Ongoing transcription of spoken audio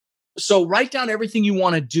So write down everything you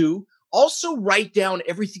want to do. Also write down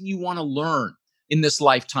everything you want to learn in this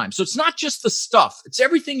lifetime. So it's not just the stuff. It's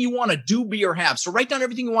everything you want to do, be, or have. So write down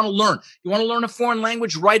everything you want to learn. You want to learn a foreign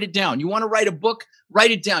language? Write it down. You want to write a book? Write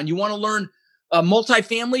it down. You want to learn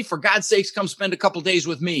multifamily? For God's sakes, come spend a couple days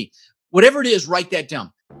with me. Whatever it is, write that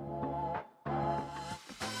down.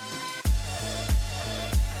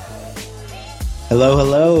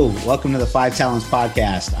 Hello. Welcome to the 5 Talents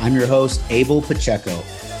Podcast. I'm your host, Abel Pacheco.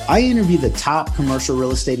 I interview the top commercial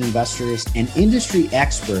real estate investors and industry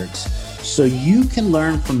experts so you can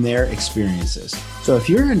learn from their experiences. So if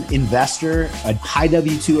you're an investor, a high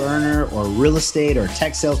W-2 earner, or real estate or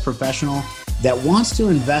tech sales professional that wants to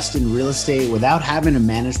invest in real estate without having to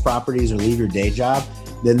manage properties or leave your day job,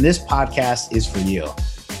 then this podcast is for you.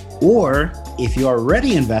 Or if you're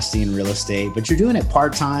already investing in real estate, but you're doing it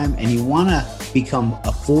part-time and you want to become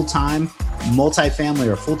a full-time multifamily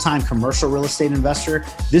or full-time commercial real estate investor,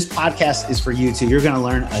 this podcast is for you too. You're going to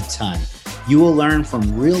learn a ton. You will learn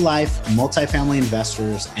from real-life multifamily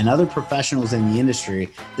investors and other professionals in the industry.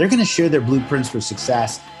 They're going to share their blueprints for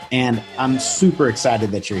success, and I'm super excited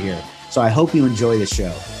that you're here. So I hope you enjoy the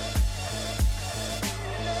show.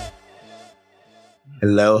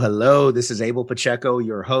 Hello. This is Abel Pacheco,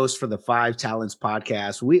 your host for the 5 Talents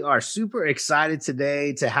Podcast. We are super excited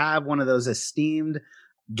today to have one of those esteemed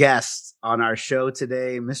guests on our show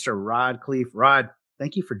today, Mr. Rod Khleif. Rod,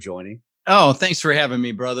 thank you for joining. Oh, thanks for having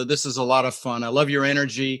me, brother. This is a lot of fun. I love your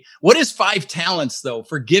energy. What is 5 talents, though?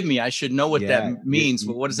 Forgive me. I should know what that means,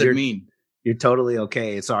 but what does it mean? You're totally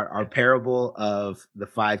okay. It's our parable of the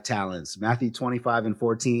 5 talents, Matthew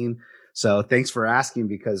 25:14. So thanks for asking,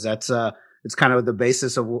 because that's it's kind of the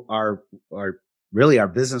basis of our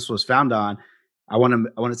business was found on. I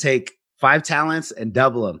want to take 5 talents and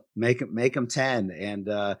double them, make them 10. And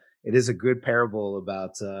it is a good parable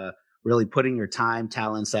about really putting your time,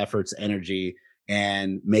 talents, efforts, energy,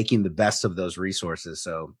 and making the best of those resources.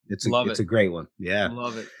 So it's a great one. Yeah.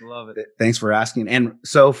 Love it. Thanks for asking. And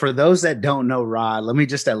so for those that don't know Rod, let me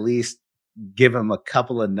just at least give him a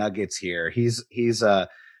couple of nuggets here. He's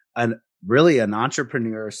really an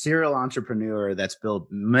entrepreneur, serial entrepreneur that's built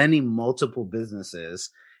multiple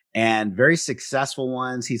businesses and very successful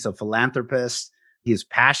ones. He's a philanthropist. He's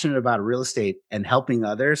passionate about real estate and helping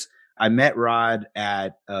others. I met Rod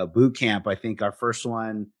at a boot camp. I think our first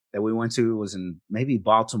one that we went to was in maybe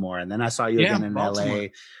Baltimore. And then I saw you again in Baltimore. LA.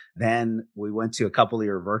 Then we went to a couple of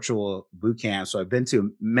your virtual boot camps. So I've been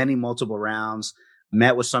to multiple rounds,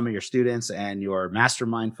 met with some of your students and your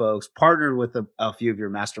mastermind folks, partnered with a few of your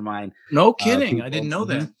mastermind. No kidding. People. I didn't know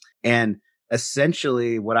that. And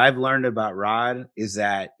essentially what I've learned about Rod is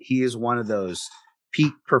that he is one of those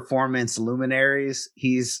peak performance luminaries.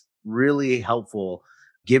 He's really helpful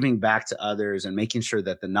giving back to others and making sure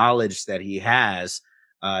that the knowledge that he has,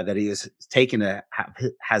 that he has taken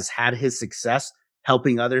has had his success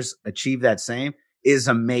helping others achieve that same is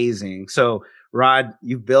amazing. So Rod,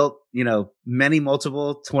 you've built,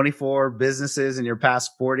 multiple 24 businesses in your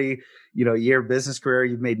past 40, year business career.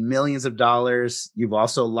 You've made millions of dollars. You've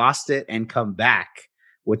also lost it and come back,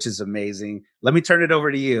 which is amazing. Let me turn it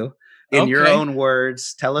over to you. In your own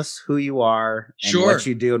words, tell us who you are and what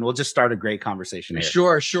you do, and we'll just start a great conversation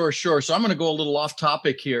here. Sure. So I'm going to go a little off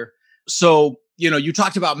topic here. So, you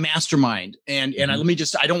talked about mastermind and let me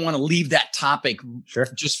I don't want to leave that topic. Sure.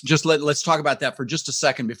 Let's talk about that for just a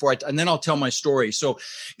second and then I'll tell my story. So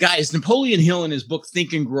guys, Napoleon Hill in his book,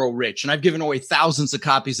 Think and Grow Rich, and I've given away thousands of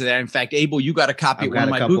copies of that. In fact, Abel, you got a copy at one of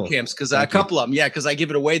my boot camps because a couple of them. Yeah. Cause I give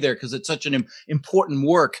it away there because it's such an important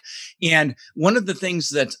work. And one of the things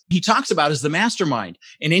that he talks about is the mastermind.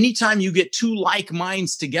 And anytime you get 2 like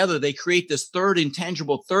minds together, they create this third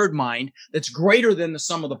intangible third mind that's greater than the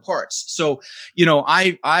sum of the parts. So,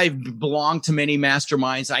 I've belonged to many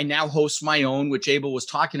masterminds. I now host my own, which Abel was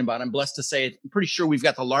talking about. I'm blessed to say, I'm pretty sure we've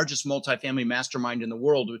got the largest multifamily mastermind in the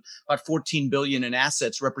world with about 14 billion in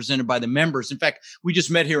assets represented by the members. In fact, we just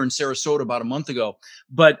met here in Sarasota about a month ago.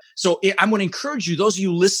 But so I'm going to encourage you, those of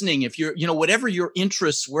you listening, if you're, whatever your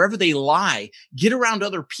interests, wherever they lie, get around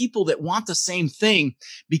other people that want the same thing,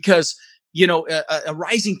 because a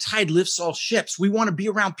rising tide lifts all ships. We want to be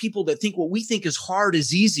around people that think what we think is hard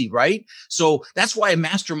is easy, right? So that's why a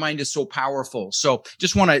mastermind is so powerful. So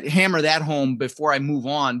just want to hammer that home before I move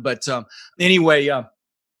on. But anyway,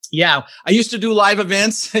 Yeah, I used to do live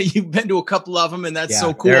events. You've been to a couple of them, and that's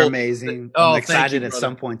so cool. They're amazing. I'm excited at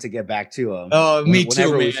some point to get back to them. Oh, me too,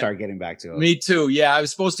 whenever man. we start getting back to them. Me too. Yeah, I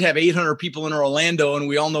was supposed to have 800 people in Orlando, and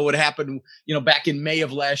we all know what happened, back in May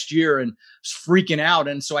of last year, and was freaking out.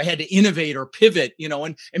 And so I had to innovate or pivot,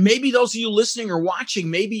 and maybe those of you listening or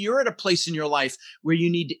watching, maybe you're at a place in your life where you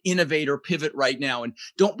need to innovate or pivot right now. And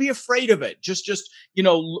don't be afraid of it. Just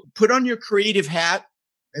put on your creative hat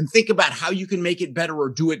and think about how you can make it better or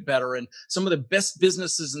do it better. And some of the best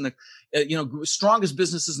businesses and the, strongest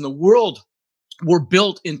businesses in the world were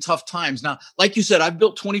built in tough times. Now, like you said, I've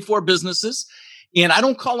built 24 businesses, and I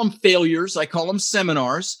don't call them failures. I call them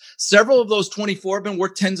seminars. Several of those 24 have been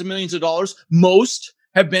worth tens of millions of dollars. Most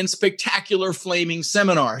have been spectacular flaming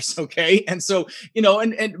seminars. Okay. And so,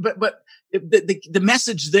 but the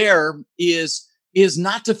message there is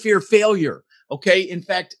not to fear failure. Okay. In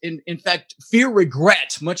fact, fear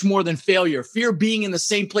regret much more than failure. Fear being in the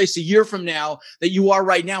same place a year from now that you are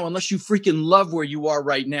right now, unless you freaking love where you are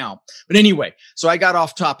right now. But anyway, so I got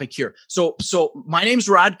off topic here. So my name's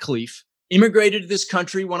Rod Khleif. Immigrated to this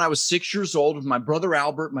country when I was 6 years old with my brother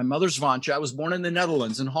Albert, my mother Svantje. I was born in the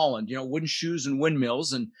Netherlands, in Holland, wooden shoes and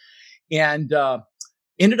windmills, and ended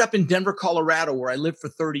up in Denver, Colorado, where I lived for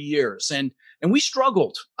 30 years. And we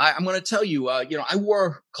struggled. I'm going to tell you, I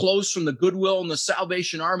wore clothes from the Goodwill and the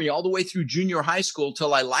Salvation Army all the way through junior high school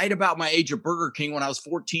till I lied about my age at Burger King when I was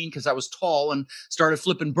 14 because I was tall and started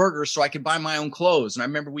flipping burgers so I could buy my own clothes. And I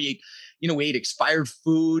remember we ate expired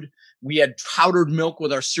food. We had powdered milk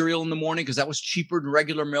with our cereal in the morning because that was cheaper than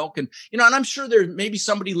regular milk. And, and I'm sure there may be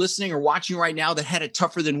somebody listening or watching right now that had it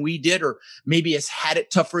tougher than we did, or maybe has had it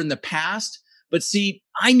tougher in the past. But see,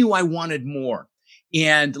 I knew I wanted more.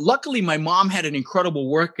 And luckily, my mom had an incredible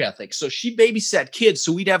work ethic. So she babysat kids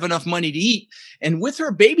so we'd have enough money to eat. And with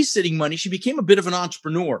her babysitting money, she became a bit of an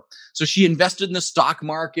entrepreneur. So she invested in the stock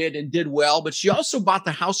market and did well. But she also bought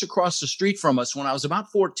the house across the street from us when I was about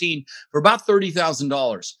 14 for about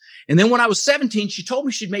 $30,000. And then when I was 17, she told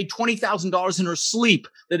me she'd made $20,000 in her sleep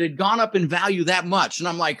that had gone up in value that much. And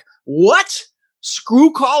I'm like, what?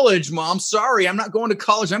 Screw college, Mom. Sorry, I'm not going to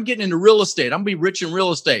college. I'm getting into real estate. I'm going to be rich in real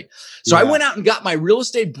estate. So I went out and got my real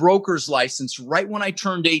estate broker's license right when I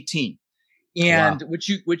turned 18. And which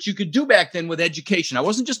you could do back then with education. I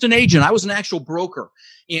wasn't just an agent. I was an actual broker.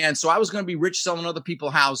 And so I was going to be rich selling other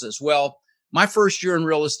people's houses. Well, my first year in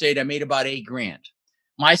real estate, I made about $8,000.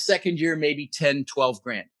 My second year, maybe 10, 12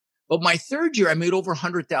 grand. But my third year, I made over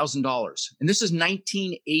 $100,000. And this is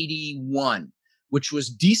 1981. Which was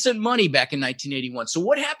decent money back in 1981. So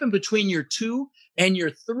what happened between year 2 and year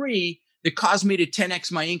 3 that caused me to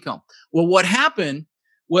 10x my income? Well, what happened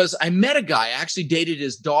was I met a guy, I actually dated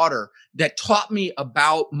his daughter, that taught me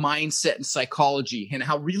about mindset and psychology and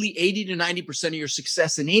how really 80 to 90% of your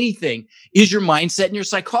success in anything is your mindset and your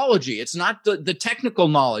psychology. It's not the technical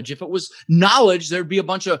knowledge. If it was knowledge, there'd be a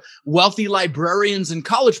bunch of wealthy librarians and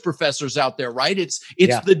college professors out there, right? It's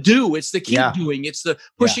the do, it's the keep doing, it's the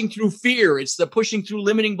pushing through fear, it's the pushing through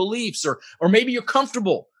limiting beliefs, or maybe you're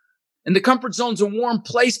comfortable. And the comfort zone's a warm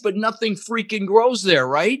place, but nothing freaking grows there,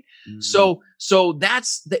 right? Mm-hmm. So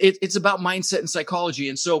that's it's about mindset and psychology.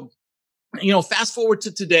 And so, fast forward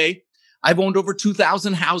to today, I've owned over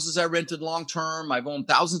 2,000 houses I rented long term. I've owned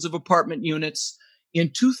thousands of apartment units. In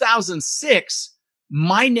 2006,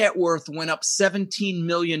 my net worth went up $17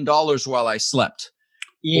 million while I slept.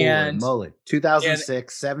 And moly,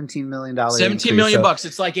 2006, $17 million. $17 million bucks.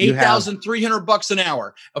 It's like $8,300 an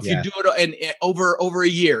hour if you do it over a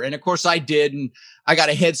year. And of course I did. And I got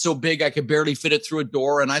a head so big I could barely fit it through a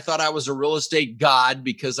door. And I thought I was a real estate god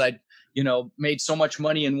because I'd, made so much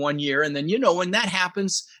money in 1 year. And then, when that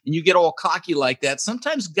happens and you get all cocky like that,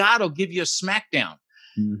 sometimes God will give you a smackdown.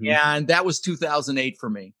 Mm-hmm. And that was 2008 for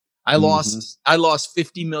me. I lost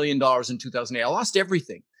 $50 million in 2008. I lost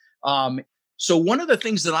everything. So one of the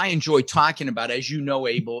things that I enjoy talking about, as you know,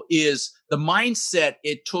 Abel, is the mindset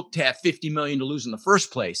it took to have 50 million to lose in the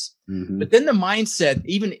first place. Mm-hmm. But then the mindset,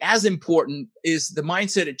 even as important, is the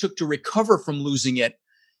mindset it took to recover from losing it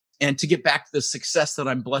and to get back to the success that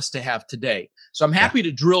I'm blessed to have today. So I'm happy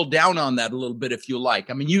to drill down on that a little bit if you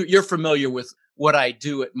like. I mean, you're familiar with what I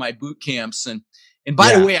do at my boot camps. And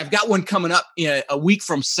by the way, I've got one coming up a week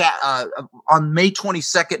from on May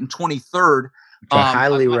 22nd and 23rd. Which I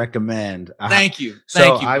highly recommend. Thank you. So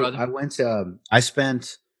Thank you, brother. I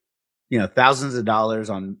spent, thousands of dollars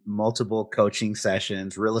on multiple coaching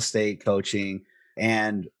sessions, real estate coaching.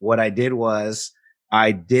 And what I did was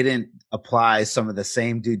I didn't apply some of the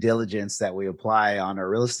same due diligence that we apply on our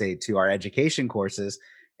real estate to our education courses.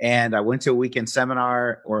 And I went to a weekend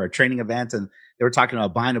seminar or a training event, and they were talking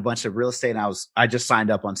about buying a bunch of real estate. And I just signed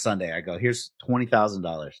up on Sunday. I go, here's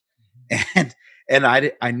 $20,000. And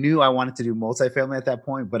I knew I wanted to do multifamily at that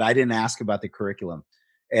point, but I didn't ask about the curriculum.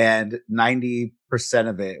 And 90%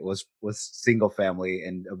 of it was single family,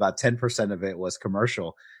 and about 10% of it was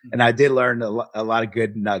commercial. And I did learn a lot of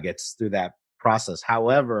good nuggets through that process.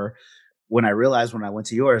 However, when I realized when I went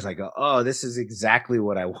to yours, I go, oh, this is exactly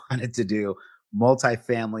what I wanted to do.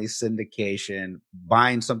 Multifamily syndication,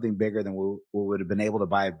 buying something bigger than we would have been able to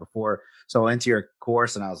buy before. So I went to your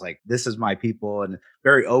course and I was like, this is my people, and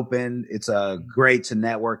very open. It's great to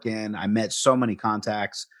network in. I met so many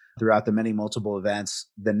contacts throughout the many multiple events.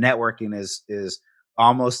 The networking is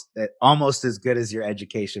almost as good as your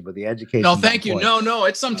education, but the education. No, thank you. No,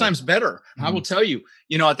 it's sometimes better. I will tell you,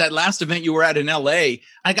 at that last event you were at in LA,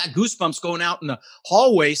 I got goosebumps going out in the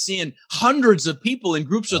hallway, seeing hundreds of people in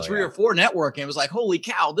groups of 3 or 4 networking. It was like, holy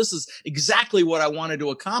cow, this is exactly what I wanted to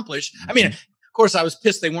accomplish. I mean, of course I was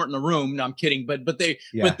pissed they weren't in the room. No, I'm kidding. But it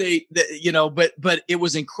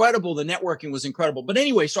was incredible. The networking was incredible. But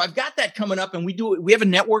anyway, so I've got that coming up, and we have a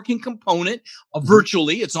networking component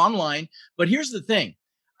virtually. It's online. But here's the thing.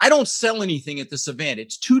 I don't sell anything at this event.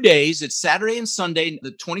 It's 2 days. It's Saturday and Sunday,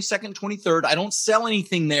 the 22nd, 23rd. I don't sell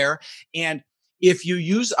anything there. And if you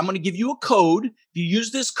I'm going to give you a code. If you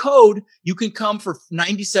use this code, you can come for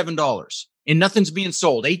 $97. And nothing's being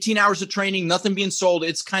sold. 18 hours of training, nothing being sold.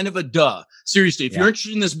 It's kind of a duh. Seriously, if you're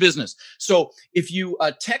interested in this business. So if you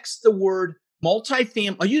text the word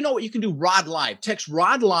multifamily, you know what you can do? Rod Live. Text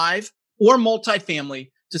Rod Live or multifamily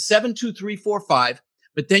to 72345,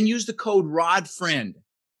 but then use the code Rod Friend.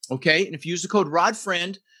 Okay. And if you use the code Rod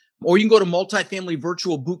Friend, or you can go to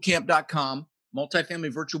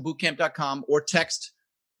multifamilyvirtualbootcamp.com, or text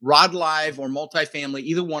Rod Live or multifamily,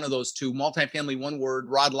 either one of those two, multifamily, one word,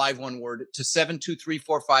 Rod Live, one word, to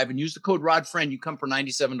 72345, and use the code Rod Friend. You come for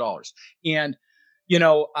 $97. And,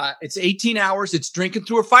 it's 18 hours. It's drinking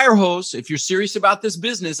through a fire hose. If you're serious about this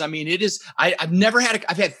business, I mean, it is, I've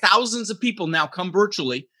had thousands of people now come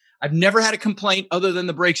virtually. I've never had a complaint other than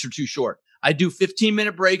the breaks are too short. I do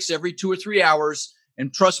 15-minute breaks every 2 or 3 hours.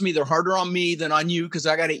 And trust me, they're harder on me than on you, because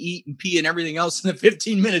I got to eat and pee and everything else in the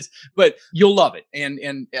 15 minutes, but you'll love it. And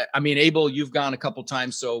I mean, Abel, you've gone a couple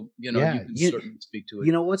times, so, you can certainly speak to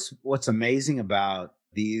it. What's amazing about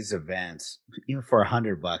these events, for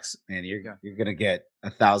 $100, man, you're going to get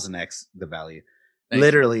 1,000x the value,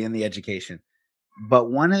 literally in the education. But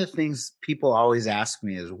one of the things people always ask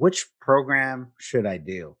me is, which program should I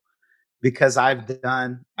do? Because I've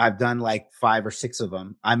done like 5 or 6 of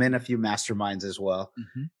them. I'm in a few masterminds as well.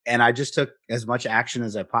 And I just took as much action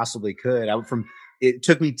as I possibly could. It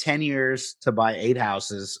took me 10 years to buy 8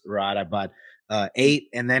 houses, Rod. I bought 8,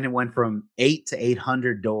 and then it went from 8 to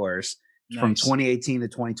 800 doors. Nice. From 2018 to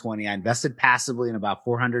 2020. I invested passively in about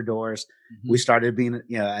 400 doors. We started being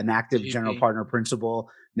an active general partner principal.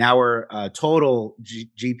 Now we're total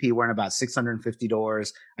GP. We're in about 650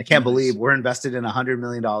 doors. I can't believe we're invested in $100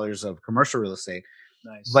 million of commercial real estate.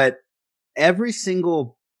 Nice. But every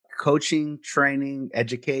single coaching, training,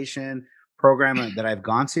 education program that I've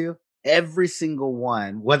gone to, every single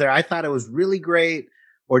one, whether I thought it was really great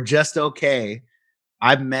or just okay,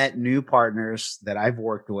 I've met new partners that I've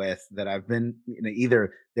worked with that I've been,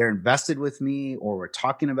 either they're invested with me or we're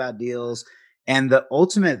talking about deals. And the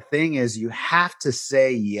ultimate thing is you have to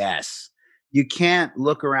say yes. You can't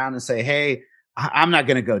look around and say, hey, I'm not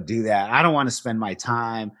going to go do that. I don't want to spend my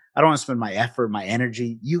time. I don't want to spend my effort, my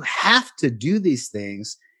energy. You have to do these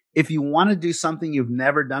things. If you want to do something you've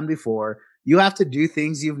never done before, you have to do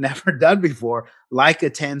things you've never done before, like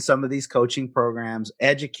attend some of these coaching programs,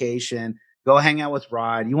 education. Go hang out with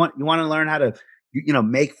Rod. You want to learn how to,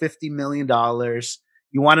 make $50 million.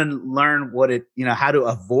 You want to learn how to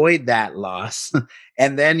avoid that loss.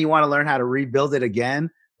 And then you want to learn how to rebuild it again.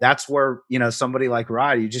 That's where, somebody like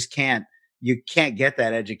Rod, you can't get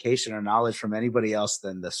that education or knowledge from anybody else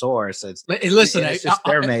than the source. They're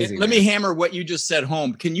amazing. Let me hammer what you just said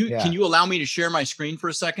home. Can you allow me to share my screen for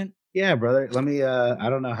a second? Yeah, brother. Let me, I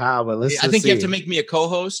don't know how, but I think you have to make me a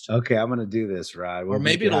co-host. Okay. I'm going to do this, Rod. Or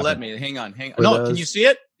maybe it'll let me. Hang on. No, can you see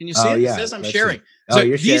it? Can you see it? Yeah, it says I'm sharing. So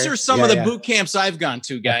these are some of the boot camps I've gone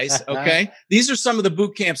to, guys. Okay. These are some of the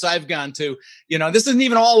boot camps I've gone to. This isn't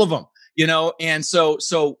even all of them. And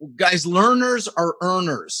so guys, learners are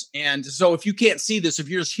earners. And so if you can't see this, if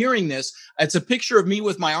you're just hearing this, it's a picture of me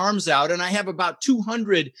with my arms out, and I have about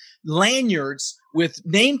 200 lanyards with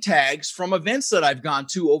name tags from events that I've gone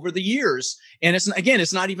to over the years. And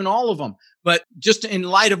it's not even all of them, but just in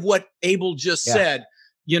light of what Abel just said,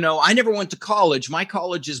 I never went to college. My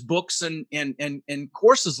college is books and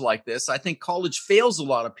courses like this. I think college fails a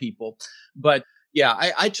lot of people, but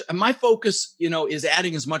yeah, my focus, is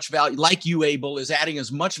adding as much value, like you, Abel, is adding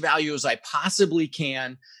as much value as I possibly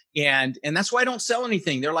can. And that's why I don't sell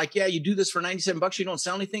anything. They're like, yeah, you do this for $97. You don't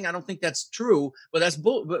sell anything. I don't think that's true, but that's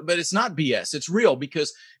but it's not BS. It's real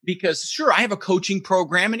because sure, I have a coaching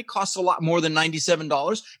program and it costs a lot more than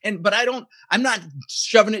 $97. But I'm not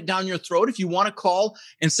shoving it down your throat. If you want to call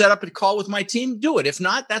and set up a call with my team, do it. If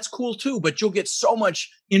not, that's cool too, but you'll get so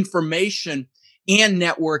much information and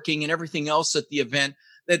networking and everything else at the event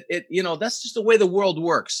that that's just the way the world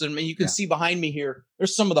works. I mean, you can see behind me here,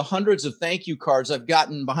 there's some of the hundreds of thank you cards I've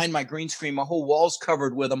gotten behind my green screen. My whole wall's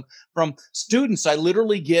covered with them from students. I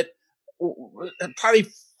literally get probably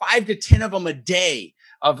 5 to 10 of them a day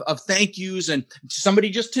of thank yous. And somebody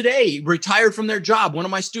just today retired from their job. One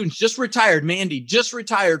of my students just retired, Mandy, just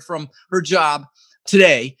retired from her job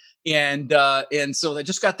today. And so I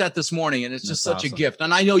just got that this morning, and it's just such a gift.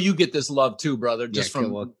 And I know you get this love too, brother, just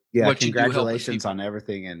from what congratulations on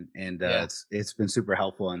everything. And it's been super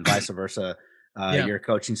helpful, and vice versa. Your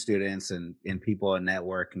coaching students and people in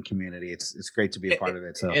network and community. It's great to be a part of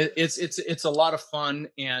it. So it's a lot of fun.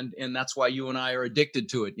 And that's why you and I are addicted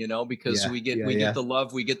to it, because we get the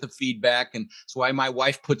love, we get the feedback. And that's why my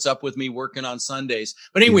wife puts up with me working on Sundays.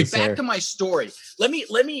 But anyway, back to my story. Let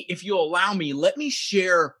me, if you'll allow me, let me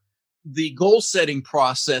share the goal setting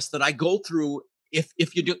process that I go through.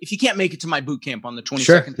 If you can't make it to my boot camp on the 22nd,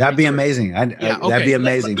 sure, that'd be amazing. That'd be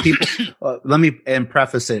amazing. People, let me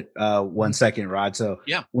preface it 1 second, Rod. So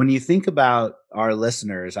when you think about our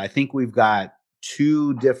listeners, I think we've got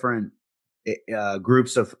two different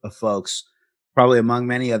groups of folks, probably among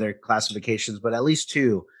many other classifications, but at least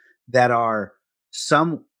two that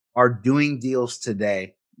some are doing deals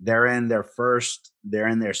today. They're in their first, they're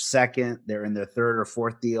in their second, they're in their third or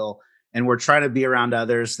fourth deal. And we're trying to be around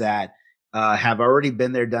others that have already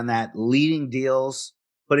been there, done that, leading deals,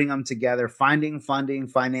 putting them together, finding funding,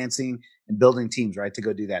 financing, and building teams, right, to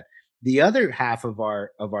go do that. The other half of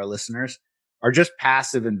our listeners are just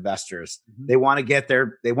passive investors. Mm-hmm. They want to get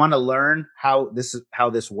there. They want to learn how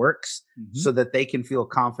this works, so that they can feel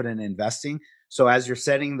confident in investing. So as you're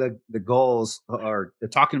setting the goals, or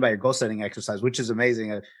talking about your goal setting exercise, which is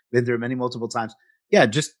amazing, I've been through it multiple times. Yeah,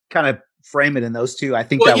 just kind of frame it in those two. I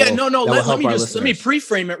think let me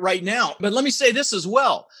pre-frame it right now. But let me say this as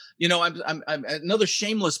well. I'm another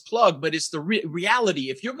shameless plug, but it's the reality.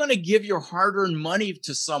 If you're going to give your hard-earned money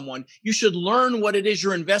to someone, you should learn what it is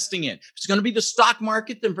you're investing in. If it's going to be the stock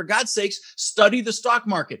market, then for God's sakes, study the stock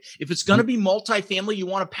market. If it's going to be multifamily, you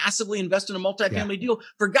want to passively invest in a multifamily deal,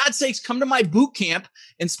 for God's sakes, come to my boot camp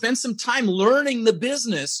and spend some time learning the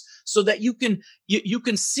business so that you can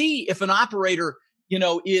see if an operator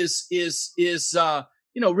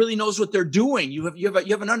really knows what they're doing. You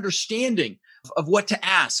have an understanding of what to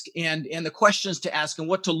ask and the questions to ask and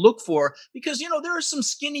what to look for, because, there are some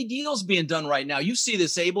skinny deals being done right now. You see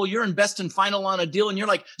this, Abel, you're investing final on a deal and you're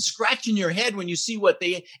like scratching your head when you see what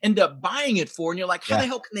they end up buying it for. And you're like, how the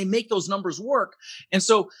hell can they make those numbers work? And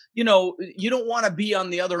so, you don't want to be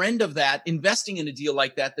on the other end of that, investing in a deal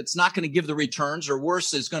like that, that's not going to give the returns, or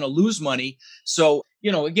worse, is going to lose money. So,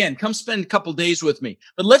 again, come spend a couple days with me.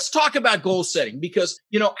 But let's talk about goal setting, because,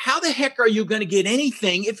 how the heck are you going to get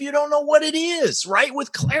anything if you don't know what it is, right?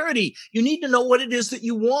 With clarity, you need to know what it is that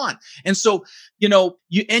you want. And so,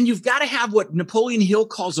 you've got to have what Napoleon Hill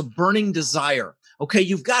calls a burning desire. Okay,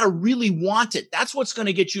 you've got to really want it. That's what's going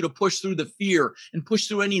to get you to push through the fear and push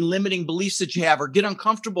through any limiting beliefs that you have, or get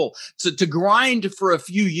uncomfortable, to grind for a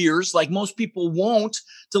few years like most people won't,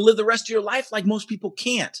 to live the rest of your life like most people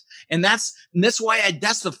can't. And that's why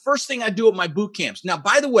that's the first thing I do at my boot camps. Now,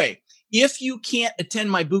 by the way, if you can't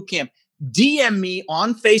attend my boot camp, DM me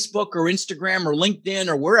on Facebook or Instagram or LinkedIn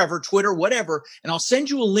or wherever, Twitter, whatever, and I'll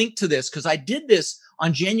send you a link to this, because I did this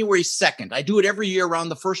on January 2nd. I do it every year around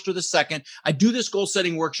the 1st or the 2nd. I do this goal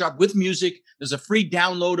setting workshop with music. There's a free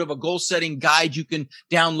download of a goal setting guide you can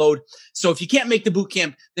download. So if you can't make the boot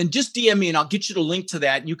camp, then just DM me and I'll get you the link to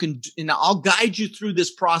that. And I'll guide you through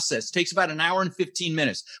this process. It takes about an hour and 15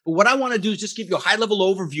 minutes. But what I want to do is just give you a high level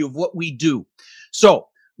overview of what we do. So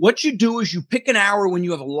what you do is you pick an hour when you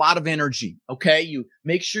have a lot of energy. Okay. You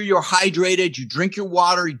make sure you're hydrated. You drink your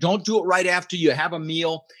water. You don't do it right after you have a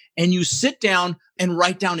meal. And you sit down and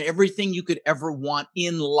write down everything you could ever want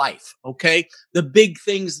in life. Okay. The big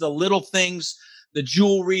things, the little things, the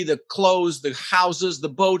jewelry, the clothes, the houses, the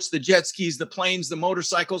boats, the jet skis, the planes, the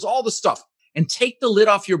motorcycles, all the stuff. And take the lid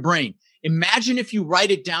off your brain. Imagine if you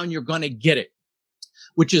write it down, you're going to get it,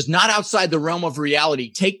 which is not outside the realm of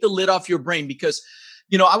reality. Take the lid off your brain, because,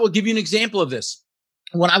 I will give you an example of this.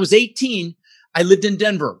 when I was 18, I lived in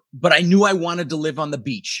Denver, but I knew I wanted to live on the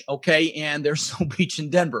beach. Okay. And there's no beach in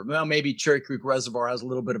Denver. Well, maybe Cherry Creek Reservoir has a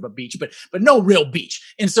little bit of a beach, but no real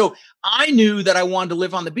beach. And so I knew that I wanted to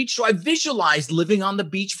live on the beach. So I visualized living on the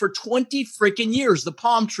beach for 20 freaking years, the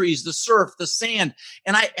palm trees, the surf, the sand.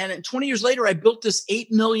 And 20 years later, I built this $8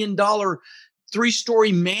 million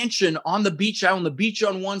 3-story mansion on the beach. I own the beach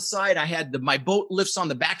on one side. I had my boat lifts on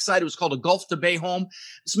the backside. It was called a Gulf to Bay home.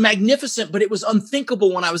 It's magnificent, but it was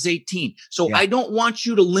unthinkable when I was 18. So I don't want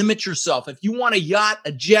you to limit yourself. If you want a yacht,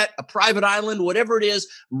 a jet, a private island, whatever it is,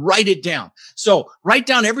 write it down. So write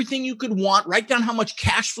down everything you could want. Write down how much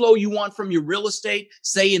cash flow you want from your real estate,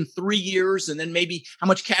 say in 3 years, and then maybe how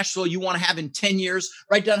much cash flow you want to have in 10 years.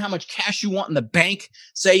 Write down how much cash you want in the bank,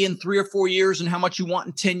 say in 3 or 4 years, and how much you want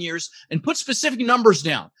in 10 years, and put specific numbers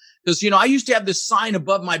down. Because, I used to have this sign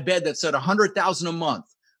above my bed that said 100,000 a month.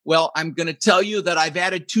 Well, I'm going to tell you that I've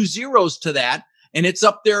added 2 zeros to that, and it's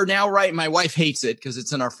up there now, right? My wife hates it because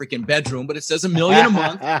it's in our freaking bedroom, but it says $1 million a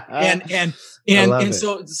month. And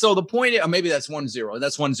so the point is, maybe that's 1 0.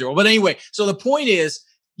 That's 1 0. But anyway, so the point is,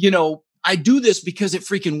 I do this because it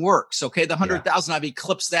freaking works. Okay. The 100,000, I've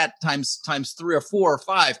eclipsed that times 3 or 4 or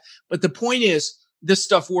 5. But the point is, this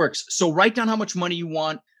stuff works. So write down how much money you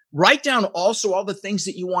want. Write down also all the things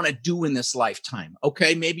that you want to do in this lifetime.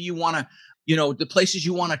 Okay. Maybe you want to, the places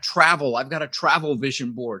you want to travel. I've got a travel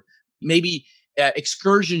vision board. Maybe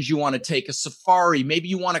excursions you want to take, a safari. Maybe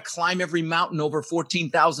you want to climb every mountain over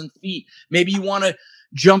 14,000 feet. Maybe you want to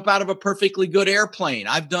jump out of a perfectly good airplane.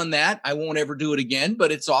 I've done that. I won't ever do it again,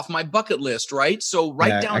 but it's off my bucket list, right? So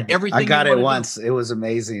write down everything. I got it once. It was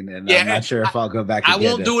amazing. And I'm not sure if I'll go back again. I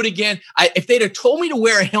won't do it again. If they'd have told me to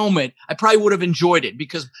wear a helmet, I probably would have enjoyed it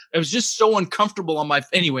because it was just so uncomfortable on my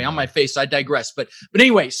face. I digress. But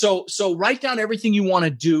anyway, so write down everything you want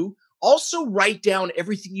to do. Also write down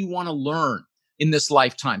everything you want to learn in this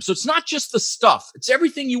lifetime. So it's not just the stuff. It's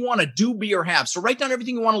everything you want to do, be, or have. So write down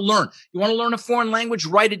everything you want to learn. You want to learn a foreign language?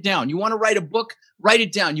 Write it down. You want to write a book? Write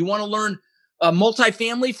it down. You want to learn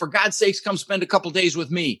multifamily? For God's sakes, come spend a couple days with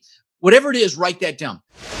me. Whatever it is, write that down.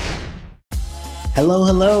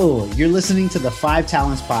 Hello. You're listening to the 5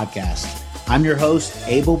 Talents Podcast. I'm your host,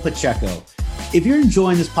 Abel Pacheco. If you're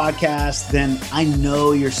enjoying this podcast, then I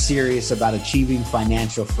know you're serious about achieving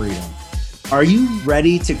financial freedom. Are you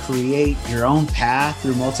ready to create your own path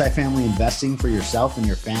through multifamily investing for yourself and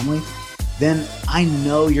your family? Then I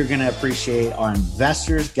know you're going to appreciate our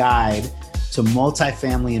Investor's Guide to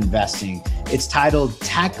Multifamily Investing. It's titled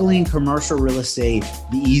Tackling Commercial Real Estate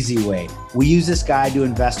the Easy Way. We use this guide to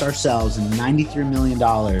invest ourselves in $93 million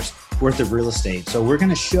worth of real estate. So we're going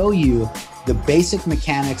to show you the basic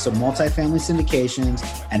mechanics of multifamily syndications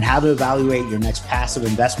and how to evaluate your next passive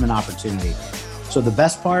investment opportunity. So the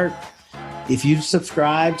best part, if you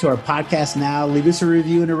subscribe to our podcast now, leave us a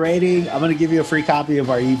review and a rating. I'm going to give you a free copy of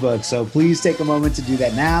our ebook. So please take a moment to do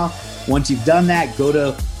that now. Once you've done that, go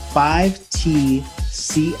to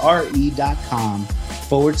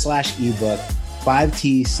 5tcre.com/ebook,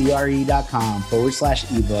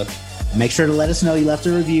 5tcre.com/ebook. Make sure to let us know you left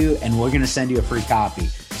a review and we're going to send you a free copy.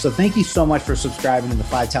 So thank you so much for subscribing to the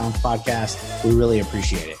 5 Talents Podcast. We really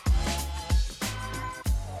appreciate it.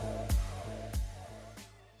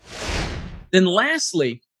 Then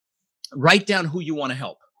lastly, write down who you want to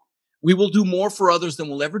help. We will do more for others than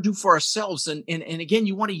we'll ever do for ourselves. And again,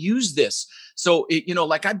 you want to use this. So,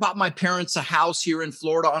 like I bought my parents a house here in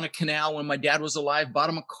Florida on a canal when my dad was alive, bought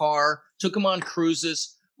them a car, took them on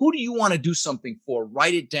cruises. Who do you want to do something for?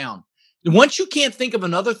 Write it down. And once you can't think of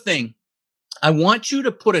another thing, I want you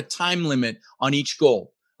to put a time limit on each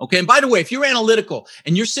goal. Okay. And by the way, if you're analytical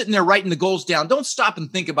and you're sitting there writing the goals down, don't stop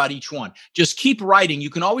and think about each one. Just keep writing. You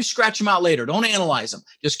can always scratch them out later. Don't analyze them.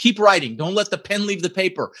 Just keep writing. Don't let the pen leave the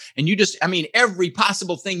paper. And every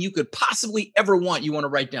possible thing you could possibly ever want, you want to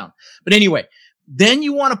write down. But anyway, then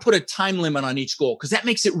you want to put a time limit on each goal because that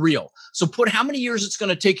makes it real. So put how many years it's going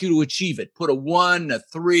to take you to achieve it. Put a 1, a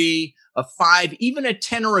 3, a 5, even a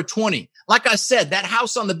 10 or a 20. Like I said, that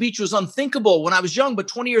house on the beach was unthinkable when I was young, but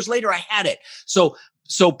 20 years later, I had it. So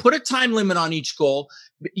put a time limit on each goal.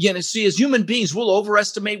 See, as human beings, we'll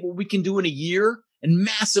overestimate what we can do in a year and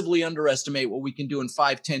massively underestimate what we can do in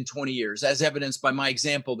 5, 10, 20 years, as evidenced by my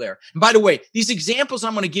example there. And by the way, these examples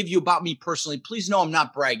I'm going to give you about me personally, please know I'm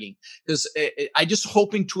not bragging because I'm just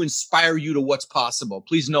hoping to inspire you to what's possible.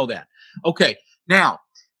 Please know that. Okay. Now,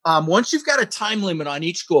 once you've got a time limit on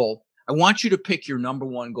each goal, I want you to pick your number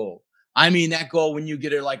one goal. That goal when you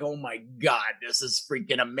get it like, oh my God, this is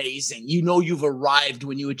freaking amazing. You've arrived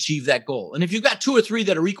when you achieve that goal. And if you've got 2 or 3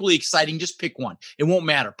 that are equally exciting, just pick one. It won't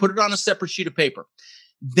matter. Put it on a separate sheet of paper.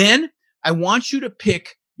 Then I want you to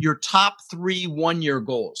pick your top 3 1-year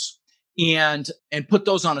goals and put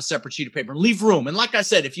those on a separate sheet of paper. Leave room. And like I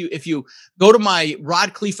said, if you go to my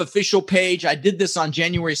Rod Khleif official page, I did this on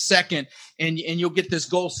January 2nd, and you'll get this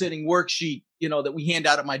goal setting worksheet, that we hand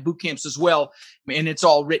out at my boot camps as well. And it's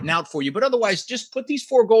all written out for you. But otherwise, just put these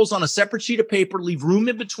 4 goals on a separate sheet of paper, leave room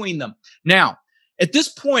in between them. Now, at this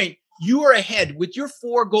point, you are ahead with your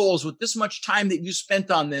 4 goals, with this much time that you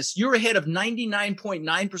spent on this. You're ahead of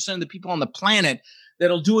 99.9% of the people on the planet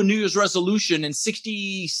that'll do a New Year's resolution, and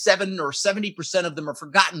 67 or 70% of them are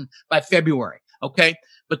forgotten by February. Okay.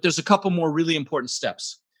 But there's a couple more really important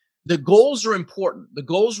steps. The goals are important. The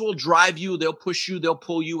goals will drive you. They'll push you. They'll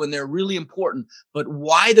pull you, and they're really important. But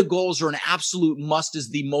why the goals are an absolute must is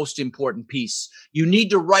the most important piece. You need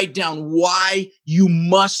to write down why you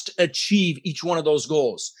must achieve each one of those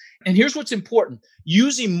goals. And here's what's important.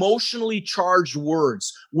 Use emotionally charged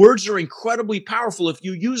words. Words are incredibly powerful if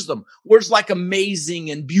you use them. Words like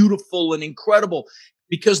amazing and beautiful and incredible,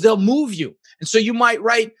 because they'll move you. And so you might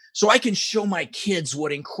write, so I can show my kids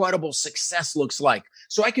what incredible success looks like.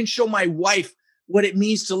 So I can show my wife what it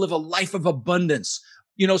means to live a life of abundance,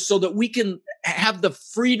 so that we can have the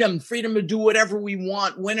freedom to do whatever we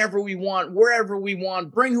want, whenever we want, wherever we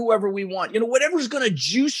want, bring whoever we want, whatever's going to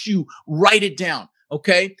juice you, write it down.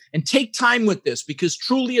 Okay. And take time with this, because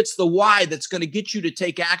truly it's the why that's going to get you to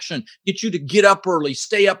take action, get you to get up early,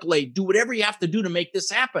 stay up late, do whatever you have to do to make this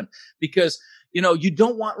happen, because, you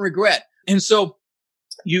don't want regret. And so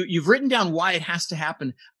you've written down why it has to happen.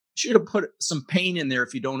 You should have put some pain in there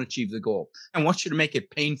if you don't achieve the goal. I want you to make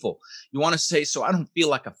it painful. You want to say, so I don't feel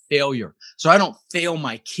like a failure. So I don't fail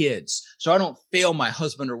my kids. So I don't fail my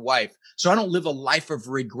husband or wife. So I don't live a life of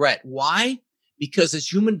regret. Why? Because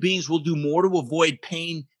as human beings, we'll do more to avoid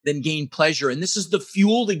pain than gain pleasure. And this is the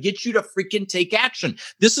fuel to get you to freaking take action.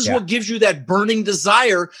 This is what gives you that burning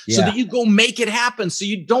desire so that you go make it happen, so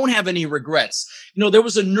you don't have any regrets. There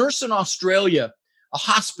was a nurse in Australia, a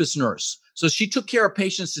hospice nurse. So she took care of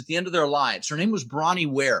patients at the end of their lives. Her name was Bronnie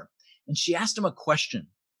Ware. And she asked him a question.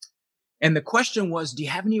 And the question was, do you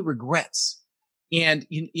have any regrets? And,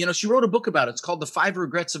 she wrote a book about it. It's called The 5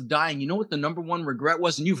 Regrets of Dying. You know what the number 1 regret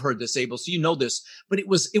was? And you've heard this, Abel, so you know this. But it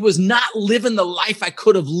was not living the life I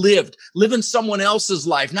could have lived, living someone else's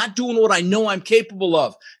life, not doing what I know I'm capable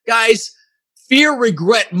of. Guys, fear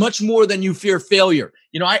regret much more than you fear failure.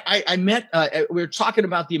 I met, we were talking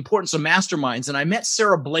about the importance of masterminds, and I met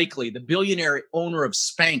Sarah Blakely, the billionaire owner of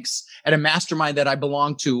Spanx, at a mastermind that I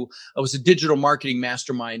belonged to. It was a digital marketing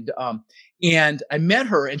mastermind. And I met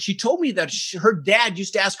her, and she told me that her dad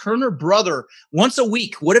used to ask her and her brother once a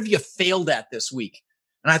week, what have you failed at this week?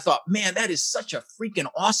 And I thought, man, that is such a freaking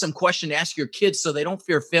awesome question to ask your kids so they don't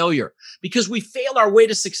fear failure, because we fail our way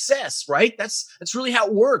to success, right? That's really how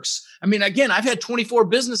it works. I mean, again, I've had 24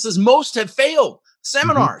 businesses. Most have failed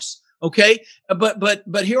seminars. Mm-hmm. Okay.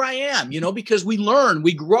 But here I am, because we learn,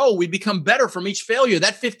 we grow, we become better from each failure.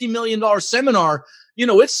 That $50 million seminar,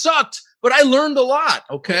 it sucked. But I learned a lot.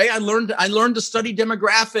 Okay. I learned to study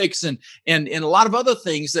demographics and a lot of other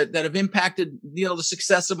things that have impacted, the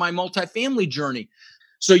success of my multifamily journey.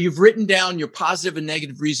 So you've written down your positive and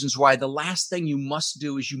negative reasons why. The last thing you must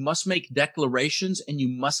do is you must make declarations, and you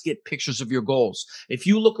must get pictures of your goals. If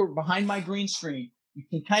you look behind my green screen, you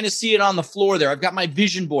can kind of see it on the floor there. I've got my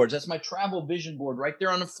vision boards. That's my travel vision board right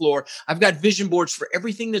there on the floor. I've got vision boards for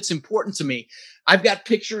everything that's important to me. I've got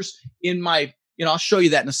pictures in my, I'll show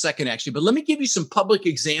you that in a second, actually. But let me give you some public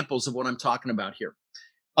examples of what I'm talking about here.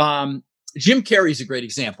 Jim Carrey's a great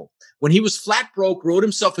example. When he was flat broke, wrote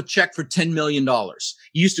himself a check for $10 million.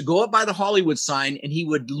 He used to go up by the Hollywood sign, and he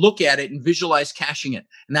would look at it and visualize cashing it.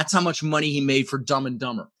 And that's how much money he made for Dumb and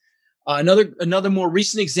Dumber. Another more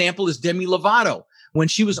recent example is Demi Lovato. When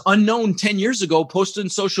she was unknown 10 years ago, posted on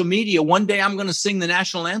social media, one day I'm going to sing the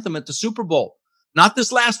national anthem at the Super Bowl. Not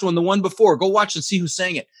this last one, the one before. Go watch and see who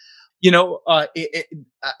sang it.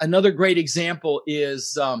 Another great example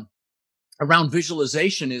is around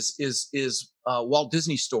visualization is Walt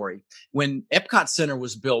Disney's story. When Epcot Center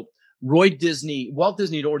was built, Walt Disney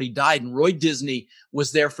had already died, and Roy Disney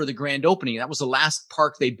was there for the grand opening. That was the last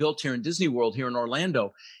park they built here in Disney World here in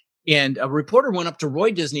Orlando. And a reporter went up to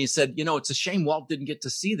Roy Disney and said, it's a shame Walt didn't get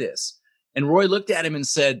to see this. And Roy looked at him and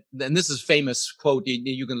said, and this is a famous quote,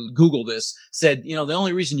 you can Google this, said, the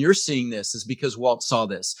only reason you're seeing this is because Walt saw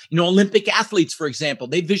this. Olympic athletes, for example,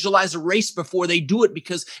 they visualize a race before they do it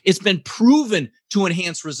because it's been proven to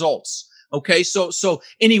enhance results. Okay. So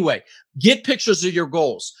anyway, get pictures of your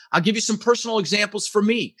goals. I'll give you some personal examples for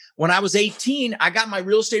me. When I was 18, I got my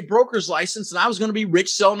real estate broker's license, and I was going to be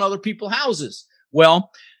rich selling other people's houses.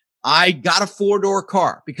 Well, I got a 4-door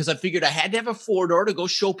car because I figured I had to have a 4-door to go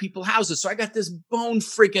show people houses. So I got this bone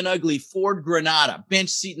freaking ugly Ford Granada, bench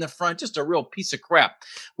seat in the front, just a real piece of crap.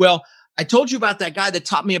 Well, I told you about that guy that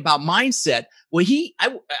taught me about mindset. Well,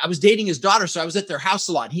 I was dating his daughter, so I was at their house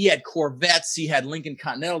a lot. He had Corvettes. He had Lincoln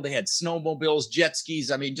Continental. They had snowmobiles, jet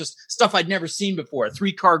skis. I mean, just stuff I'd never seen before. A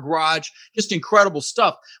 3-car garage, just incredible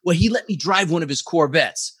stuff. Well, he let me drive one of his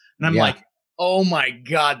Corvettes. And I'm like, oh my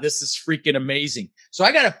God, this is freaking amazing. So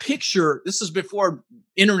I got a picture. This is before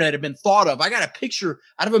internet had been thought of. I got a picture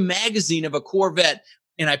out of a magazine of a Corvette,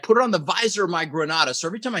 and I put it on the visor of my Granada. So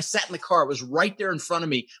every time I sat in the car, it was right there in front of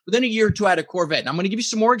me. Within a year or two, I had a Corvette. And I'm going to give you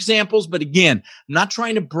some more examples. But again, I'm not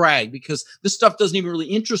trying to brag because this stuff doesn't even really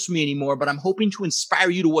interest me anymore, but I'm hoping to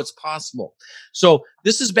inspire you to what's possible. So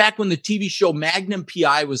this is back when the TV show Magnum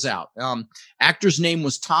PI was out. Actor's name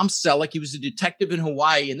was Tom Selleck. He was a detective in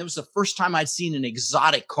Hawaii. And that was the first time I'd seen an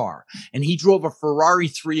exotic car. And he drove a Ferrari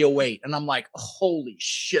 308. And I'm like, holy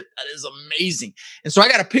shit, that is amazing. And so I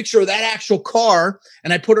got a picture of that actual car,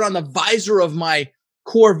 and I put it on the visor of my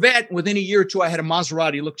Corvette. Within a year or two, I had a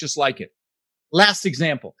Maserati look just like it. Last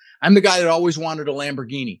example. I'm the guy that always wanted a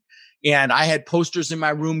Lamborghini. And I had posters in my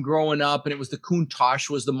room growing up, and it was the Countach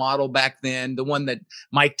was the model back then, the one that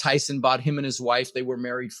Mike Tyson bought him and his wife. They were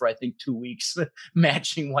married for, I think, 2 weeks,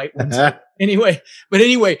 matching white ones. Anyway,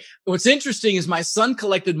 what's interesting is my son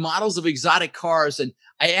collected models of exotic cars, and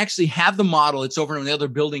I actually have the model. It's over in the other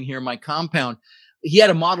building here in my compound. He had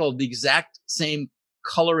a model of the exact same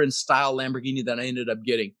color and style Lamborghini that I ended up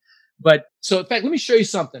getting. But so in fact, let me show you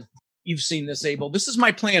something. You've seen this, Abel. This is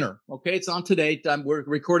my planner. Okay. It's on today. We're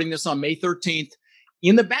recording this on May 13th.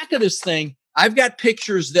 In the back of this thing, I've got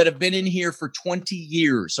pictures that have been in here for 20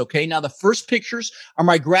 years. Okay. Now the first pictures are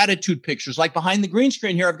my gratitude pictures. Like behind the green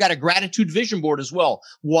screen here, I've got a gratitude vision board as well.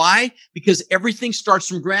 Why? Because everything starts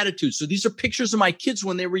from gratitude. So these are pictures of my kids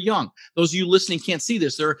when they were young. Those of you listening can't see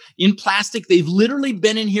this. They're in plastic. They've literally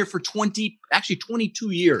been in here for 22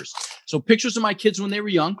 years. So pictures of my kids when they were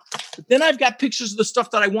young. But then I've got pictures of the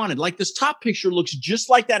stuff that I wanted. Like this top picture looks just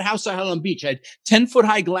like that house I had on the beach. I had 10-foot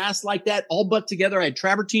high glass like that, all but together. I had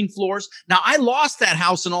travertine floors. Now I lost that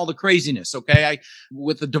house and all the craziness. Okay.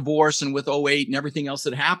 With the divorce and with 2008 and everything else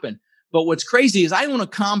that happened. But what's crazy is I own a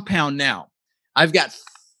compound now. I've got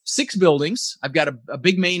 6 buildings. I've got a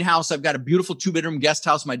big main house. I've got a beautiful 2-bedroom guest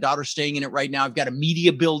house. My daughter's staying in it right now. I've got a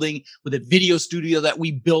media building with a video studio that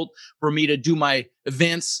we built for me to do my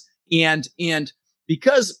events. And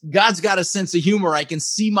because God's got a sense of humor, I can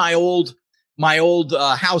see my old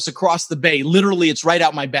house across the bay. Literally, it's right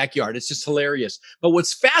out my backyard. It's just hilarious. But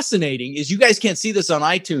what's fascinating is you guys can't see this on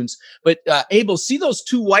iTunes, but Abel, see those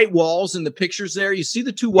 2 white walls in the pictures there? You see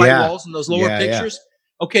the 2 white walls in those lower pictures?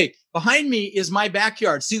 Yeah. Okay, behind me is my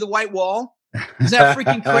backyard. See the white wall? Isn't that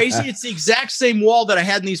freaking crazy? It's the exact same wall that I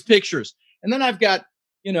had in these pictures. And then I've got,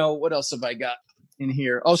 what else have I got in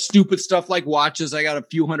here? Oh, stupid stuff like watches. I got a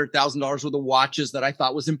few $100,000 worth of watches that I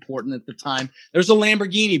thought was important at the time. There's a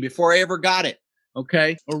Lamborghini before I ever got it.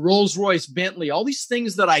 Okay. A Rolls Royce, Bentley, all these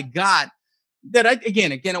things that I got that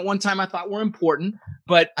again, at one time I thought were important,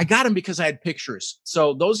 but I got them because I had pictures.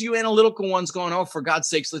 So those of you analytical ones going, oh, for God's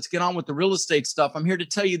sakes, let's get on with the real estate stuff. I'm here to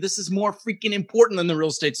tell you this is more freaking important than the real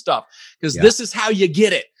estate stuff because this is how you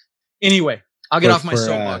get it. Anyway. I'll get off my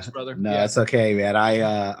soapbox, brother. No, it's okay, man.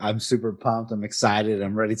 I'm super pumped. I'm excited.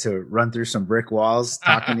 I'm ready to run through some brick walls,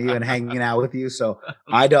 talking to you and hanging out with you. So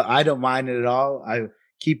I don't mind it at all. I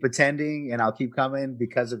keep attending and I'll keep coming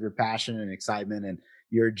because of your passion and excitement and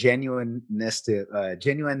your genuine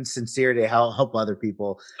sincerity to help other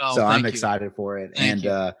people. Oh, so I'm excited for it. Thank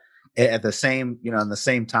you. At the same, in the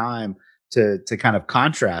same time to kind of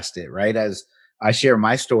contrast it, right? As I share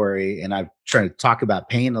my story and I've tried to talk about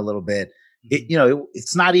pain a little bit.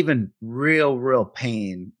 It's not even real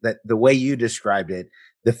pain that the way you described it.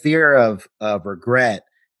 The fear of regret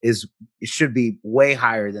it should be way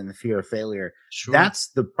higher than the fear of failure. Sure.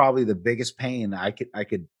 That's probably the biggest pain I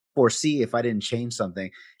could foresee if I didn't change something.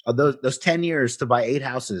 Those 10 years to buy 8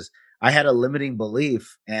 houses, I had a limiting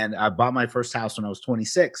belief and I bought my first house when I was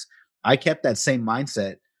 26. I kept that same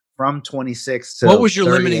mindset from 26 to what was your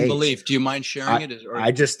 38. Limiting belief? Do you mind sharing it?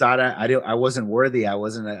 I just thought I wasn't worthy. I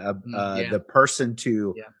wasn't the person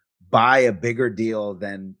to buy a bigger deal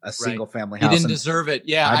than a single family house. You didn't deserve it.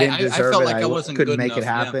 Yeah. I felt like I wasn't couldn't good make enough. It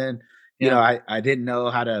happen. Yeah. I didn't know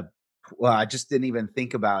how to, I just didn't even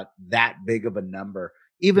think about that big of a number,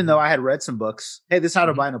 even though I had read some books. Hey, this is how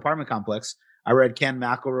to buy an apartment complex. I read Ken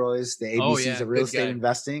McElroy's The ABCs of Real Estate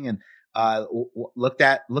Investing and looked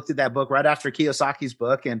at that book right after Kiyosaki's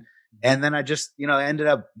book. And then I just, ended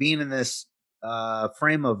up being in this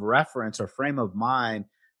frame of reference or frame of mind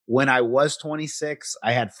when I was 26,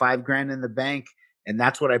 I had $5,000 in the bank, and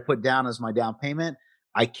that's what I put down as my down payment.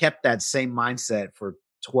 I kept that same mindset for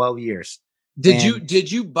 12 years.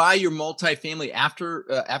 Did you buy your multifamily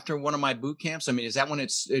after one of my boot camps? I mean, is that when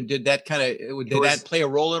did that play a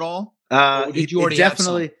role at all? Or did you already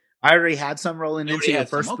definitely have some? I already had some rolling into the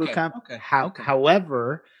first boot camp. Okay.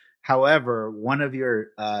 However, one of your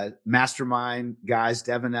mastermind guys,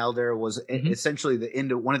 Devin Elder, was essentially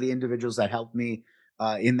one of the individuals that helped me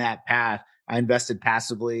in that path. I invested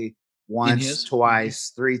passively once,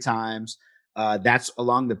 twice, 3 times. That's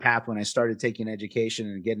along the path when I started taking education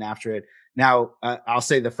and getting after it. Now, I'll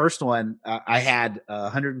say the first one, I had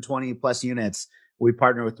 120 plus units. We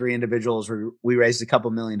partnered with 3 individuals. We raised a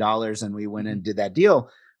couple $1 million and we went and did that deal.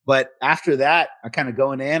 But after that, I kind of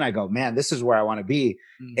going in, I go, man, this is where I want to be.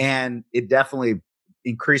 And it definitely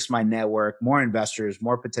increased my network, more investors,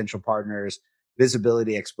 more potential partners,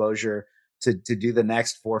 visibility, exposure to do the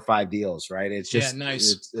next 4 or 5 deals. Right. It's just,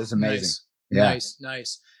 nice. It's amazing. Nice.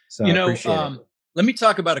 So let me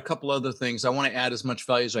talk about a couple other things. I want to add as much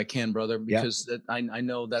value as I can, brother, because I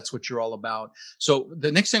know that's what you're all about. So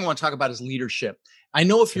the next thing I want to talk about is leadership. I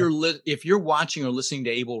know if you're watching or listening to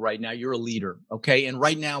Abel right now, you're a leader. Okay. And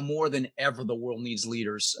right now, more than ever, the world needs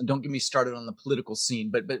leaders. And don't get me started on the political scene,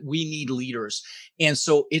 but we need leaders. And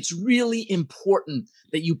so it's really important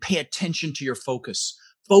that you pay attention to your focus.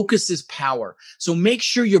 Focus is power. So make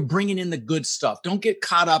sure you're bringing in the good stuff. Don't get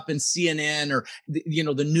caught up in CNN or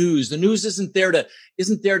the news. The news isn't there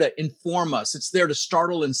to inform us. It's there to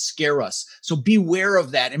startle and scare us. So beware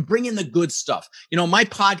of that and bring in the good stuff. My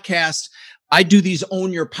podcast, I do these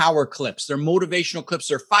Own Your Power clips. They're motivational clips.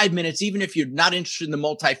 They're 5 minutes. Even if you're not interested in the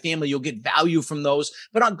multifamily, you'll get value from those.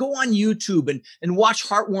 But I'll go on YouTube and watch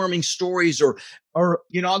heartwarming stories or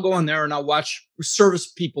I'll go on there and I'll watch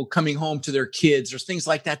service people coming home to their kids or things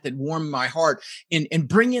like that warm my heart and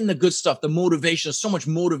bring in the good stuff, the motivation. There's so much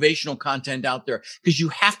motivational content out there because you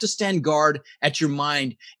have to stand guard at your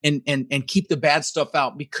mind and keep the bad stuff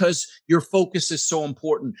out because your focus is so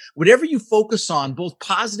important. Whatever you focus on, both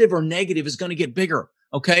positive or negative, is going to get bigger.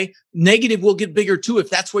 Okay. Negative will get bigger too if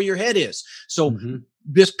that's where your head is. So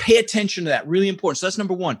just pay attention to that. Really important. So that's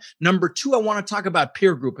number 1. Number 2, I want to talk about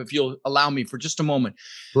peer group, if you'll allow me for just a moment.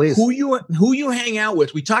 Please. Who you hang out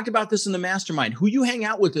with. We talked about this in the mastermind. Who you hang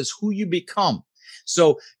out with is who you become.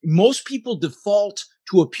 So most people default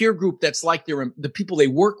to a peer group that's like the people they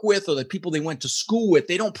work with or the people they went to school with.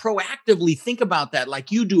 They don't proactively think about that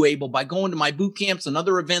like you do, Abel, by going to my boot camps and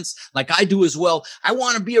other events like I do as well. I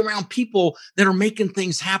want to be around people that are making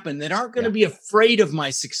things happen, that aren't going to be afraid of my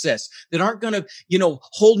success, that aren't going to,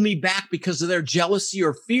 hold me back because of their jealousy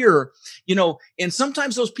or fear, and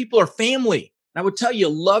sometimes those people are family. And I would tell you,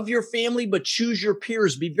 love your family, but choose your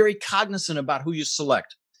peers. Be very cognizant about who you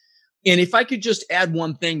select. And if I could just add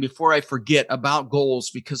one thing before I forget about goals,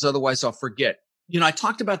 because otherwise I'll forget. I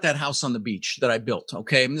talked about that house on the beach that I built.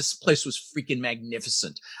 Okay. And this place was freaking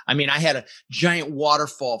magnificent. I mean, I had a giant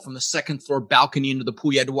waterfall from the 2nd floor balcony into the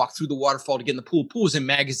pool. You had to walk through the waterfall to get in the pool. Pool was in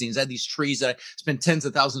magazines. I had these trees that I spent tens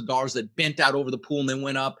of thousands of dollars that bent out over the pool and then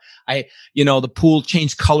went up. The pool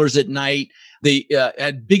changed colors at night. They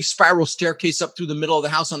had big spiral staircase up through the middle of the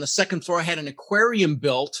house. On the 2nd floor, I had an aquarium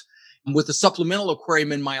built with a supplemental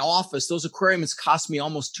aquarium in my office. Those aquariums cost me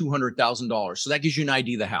almost $200,000. So that gives you an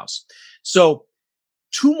idea of the house. So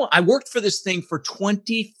I worked for this thing for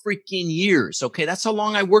 20 freaking years. Okay. That's how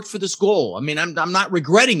long I worked for this goal. I mean, I'm not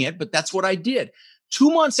regretting it, but that's what I did. 2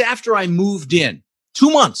 months after I moved in, 2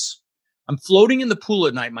 months, I'm floating in the pool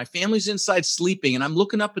at night. My family's inside sleeping and I'm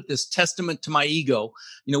looking up at this testament to my ego.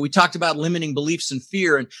 We talked about limiting beliefs and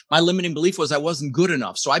fear, and my limiting belief was I wasn't good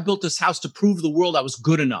enough. So I built this house to prove the world I was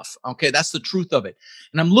good enough. Okay. That's the truth of it.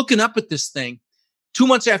 And I'm looking up at this thing 2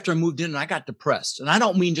 months after I moved in and I got depressed. And I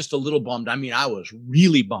don't mean just a little bummed. I mean, I was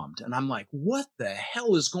really bummed. And I'm like, what the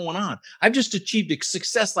hell is going on? I've just achieved a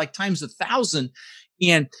success like times 1,000.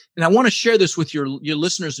 And I want to share this with your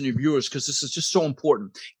listeners and your viewers because this is just so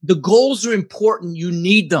important. The goals are important. You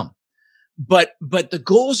need them. But the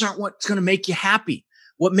goals aren't what's going to make you happy.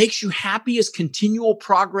 What makes you happy is continual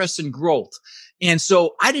progress and growth. And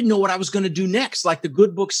so I didn't know what I was going to do next. Like the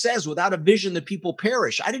good book says, without a vision, the people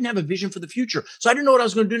perish. I didn't have a vision for the future. So I didn't know what I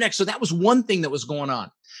was going to do next. So that was one thing that was going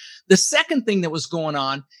on. The second thing that was going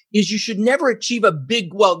on is you should never achieve a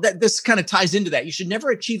big, this kind of ties into that. You should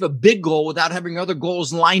never achieve a big goal without having other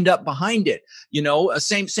goals lined up behind it.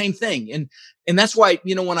 Same thing. And that's why,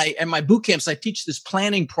 when at my boot camps, I teach this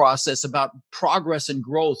planning process about progress and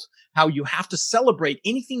growth, how you have to celebrate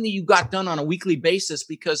anything that you got done on a weekly basis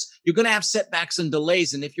because you're going to have setbacks and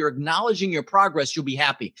delays. And if you're acknowledging your progress, you'll be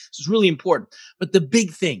happy. So it's really important. But the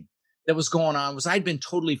big thing, that was going on was I'd been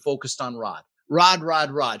totally focused on Rod.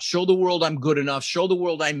 Show the world I'm good enough. Show the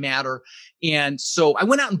world I matter. And so I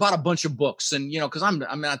went out and bought a bunch of books. And, because I'm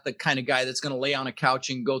not the kind of guy that's going to lay on a couch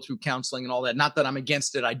and go through counseling and all that. Not that I'm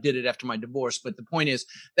against it. I did it after my divorce. But the point is,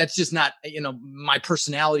 that's just not, my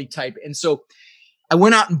personality type. And so I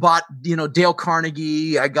went out and bought, Dale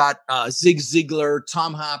Carnegie. I got Zig Ziglar,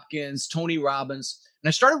 Tom Hopkins, Tony Robbins. And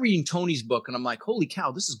I started reading Tony's book. And I'm like, holy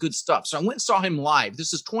cow, this is good stuff. So I went and saw him live.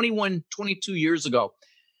 This is 22 years ago.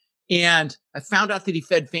 And I found out that he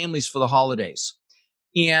fed families for the holidays.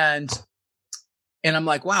 And I'm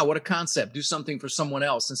like, wow, what a concept. Do something for someone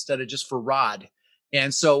else instead of just for Rod.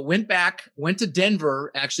 And so went to Denver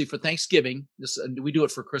actually for Thanksgiving. We do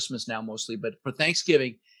it for Christmas now mostly, but for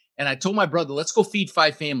Thanksgiving. And I told my brother, let's go feed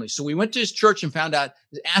 5 families. So we went to his church and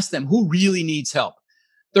asked them who really needs help.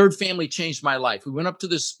 Third family changed my life. We went up to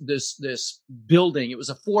this building. It was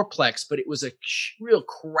a 4-plex, but it was a real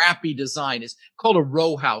crappy design. It's called a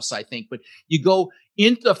row house, I think. But you go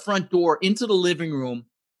into the front door, into the living room.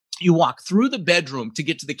 You walk through the bedroom to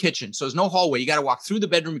get to the kitchen. So there's no hallway. You got to walk through the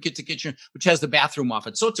bedroom to get to the kitchen, which has the bathroom off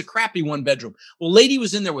it. So it's a crappy 1 bedroom. Well, lady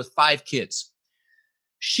was in there with 5 kids.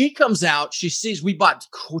 She comes out. She sees we bought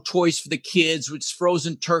toys for the kids, which is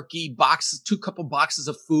frozen turkey, couple boxes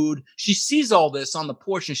of food. She sees all this on the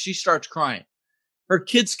porch and she starts crying. Her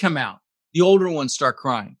kids come out. The older ones start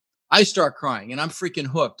crying. I start crying and I'm freaking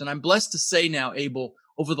hooked. And I'm blessed to say now, Abel,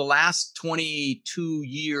 over the last 22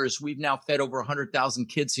 years, we've now fed over 100,000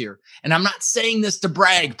 kids here. And I'm not saying this to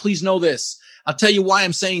brag. Please know this. I'll tell you why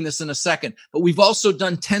I'm saying this in a second. But we've also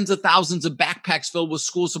done tens of thousands of backpacks filled with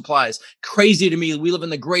school supplies. Crazy to me. We live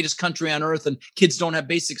in the greatest country on earth and kids don't have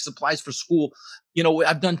basic supplies for school.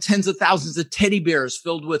 I've done tens of thousands of teddy bears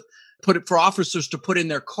filled with for officers to put in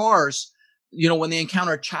their cars, when they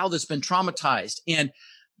encounter a child that's been traumatized. And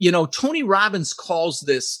Tony Robbins calls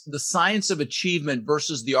this the science of achievement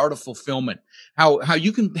versus the art of fulfillment. How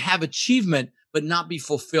you can have achievement, but not be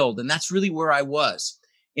fulfilled. And that's really where I was.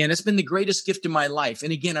 And it's been the greatest gift in my life.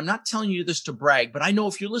 And again, I'm not telling you this to brag, but I know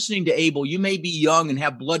if you're listening to Abel, you may be young and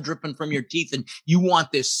have blood dripping from your teeth and you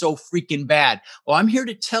want this so freaking bad. Well, I'm here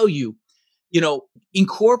to tell you,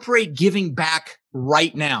 incorporate giving back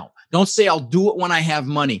right now. Don't say I'll do it when I have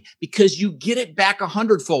money, because you get it back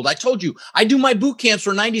 100-fold. I told you, I do my boot camps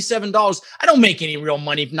for $97. I don't make any real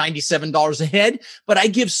money, $97 a head, but I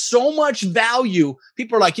give so much value.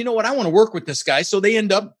 People are like, you know what? I want to work with this guy. So they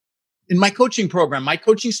end up in my coaching program. My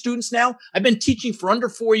coaching students now, I've been teaching for under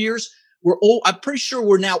 4 years. I'm pretty sure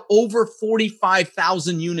we're now over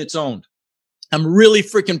 45,000 units owned. I'm really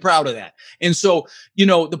freaking proud of that. And so,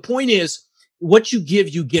 the point is, what you give,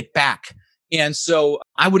 you get back. And so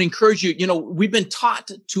I would encourage you, we've been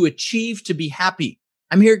taught to achieve, to be happy.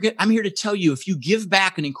 I'm here to tell you, if you give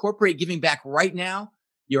back and incorporate giving back right now,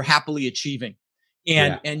 you're happily achieving.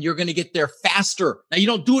 And you're going to get there faster. Now, you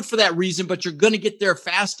don't do it for that reason, but you're going to get there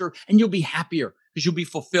faster and you'll be happier because you'll be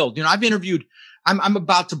fulfilled. I've interviewed, I'm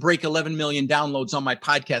about to break 11 million downloads on my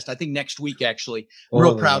podcast. I think next week, actually. I'm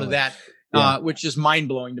real proud of that, which is mind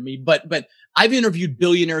blowing to me. But I've interviewed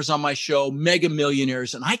billionaires on my show, mega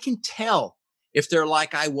millionaires, and I can tell if they're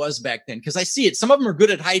like I was back then, because I see it. Some of them are good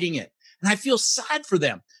at hiding it. And I feel sad for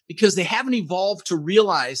them because they haven't evolved to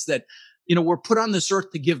realize that, we're put on this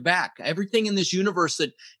earth to give back. Everything in this universe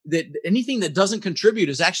that anything that doesn't contribute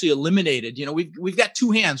is actually eliminated. We've got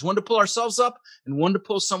 2 hands, one to pull ourselves up and one to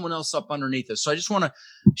pull someone else up underneath us. So I just want to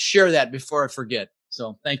share that before I forget.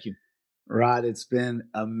 So thank you. Rod, it's been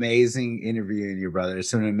amazing interviewing you, brother.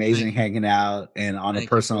 It's been amazing hanging out. And on a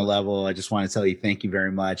personal level, I just want to tell you, thank you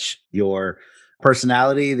very much. Your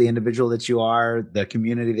personality, the individual that you are, the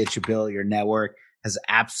community that you built, your network has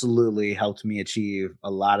absolutely helped me achieve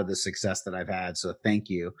a lot of the success that I've had. So thank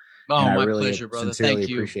you. Oh, and my pleasure, brother. Sincerely thank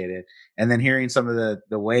you. Appreciate it. And then hearing some of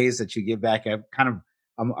the ways that you give back,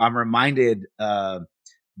 I'm reminded,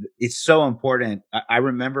 it's so important. I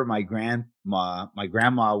remember my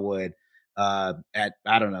grandma would, at,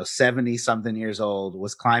 70 something years old,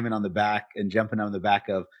 was climbing on the back and jumping on the back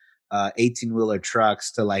of 18-wheeler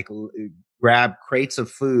trucks to grab crates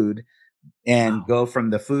of food and go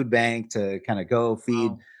from the food bank to kind of go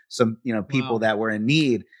feed some, people that were in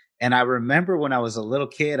need. And I remember when I was a little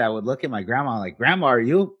kid, I would look at my grandma like, Grandma, are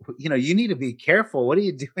you need to be careful. What are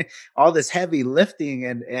you doing? All this heavy lifting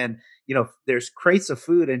and, there's crates of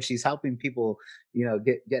food and she's helping people,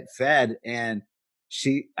 get fed. And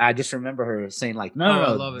I just remember her saying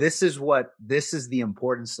no, this is the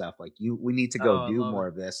important stuff. We need to go do more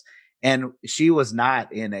of this. And she was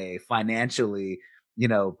not in a financially,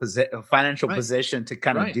 position to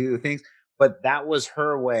kind of do things, but that was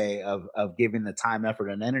her way of giving the time, effort,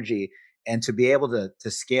 and energy. and to be able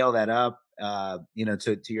to scale that up,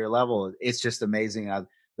 to your level, it's just amazing.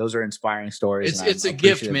 Those are inspiring stories. It's a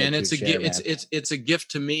gift, man. It's a gift. It's a gift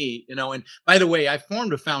to me, And by the way, I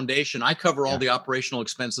formed a foundation. I cover all the operational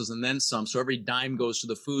expenses and then some. So every dime goes to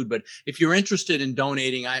the food. But if you're interested in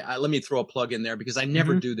donating, I let me throw a plug in there because I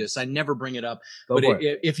never do this. I never bring it up. But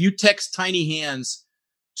if you text Tiny Hands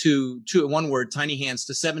to one word, Tiny Hands,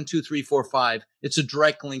 to 72345, it's a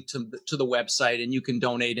direct link to the website, and you can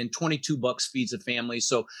donate, and $22 feeds a family.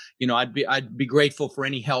 So, I'd be grateful for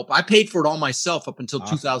any help. I paid for it all myself up until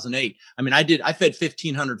 2008. I mean, I fed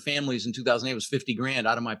 1,500 families in 2008. It was $50,000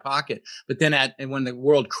 out of my pocket. But then when the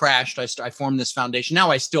world crashed, I formed this foundation. Now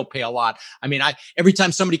I still pay a lot. I mean, every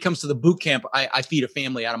time somebody comes to the boot camp, I feed a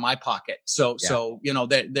family out of my pocket. So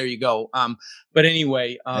there you go. But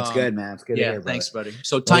anyway, that's good, man. It's good. Yeah. To hear, thanks, buddy.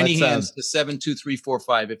 So Tiny Hands to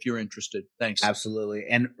 72345 if you're interested. Thanks. Absolutely.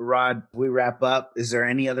 And Rod, we wrap up. Is there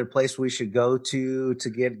any other place we should go to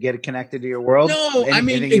get connected to your world? No,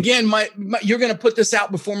 again, you're going to put this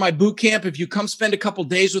out before my boot camp. If you come spend a couple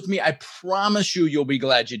days with me, I promise you'll be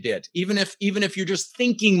glad you did. Even if you're just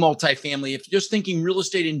thinking multifamily, if you're just thinking real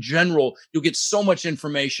estate in general, you'll get so much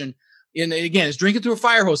information. And again, it's drinking through a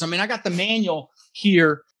fire hose. I mean, I got the manual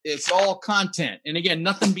here. It's all content. And again,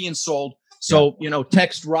 nothing being sold. So,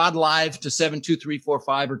 text Rod Live to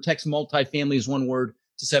 72345 or text multifamily is one word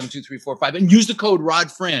to 72345 and use the code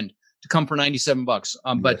RodFriend to come for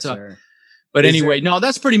 $97. But anyway, no,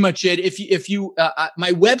 that's pretty much it. If you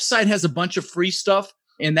my website has a bunch of free stuff,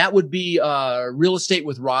 and that would be Real Estate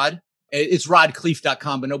with Rod. It's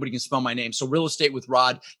rodkhleif.com, but nobody can spell my name. So Real Estate with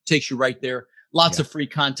Rod takes you right there. Lots of free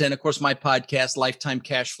content. Of course, my podcast, Lifetime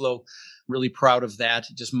Cash Flow. Really proud of that.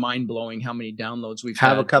 Just mind blowing how many downloads we've had.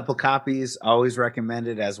 Have a couple copies. Always recommend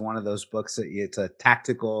it as one of those books that it's a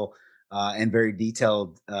tactical and very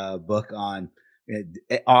detailed book on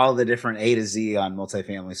all the different A to Z on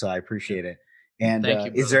multifamily. So I appreciate it. And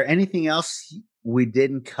is there anything else we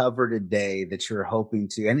didn't cover today that you're hoping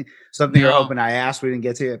to? Something you're hoping I asked we didn't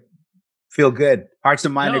get to? Feel good. Hearts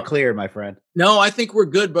and mind are clear, my friend. No, I think we're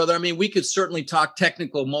good, brother. I mean, we could certainly talk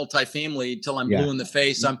technical multifamily till I'm blue in the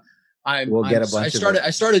face. I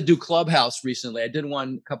started to do Clubhouse recently. I did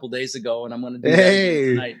one a couple days ago, and I'm going to do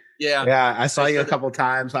that tonight. Yeah. I saw you a couple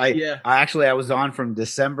times. I was on from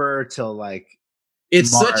December till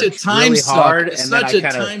it's March. Such a time really suck. Hard, it's and such a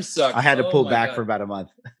time suck. I had to pull back for about a month.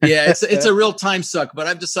 It's a real time suck, but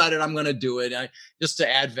I've decided I'm going to do it just to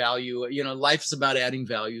add value. Life's about adding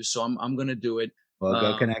value, so I'm going to do it. Well,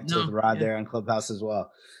 go connect with Rod there on Clubhouse as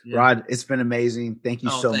well. Yeah. Rod, it's been amazing. Thank you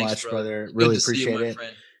so much, brother. Really appreciate it.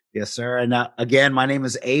 Friend. Yes, sir. And again, my name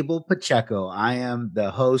is Abel Pacheco. I am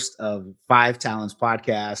the host of 5 Talents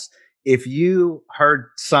Podcast. If you heard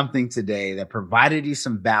something today that provided you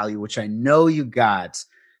some value, which I know you got,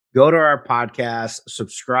 go to our podcast,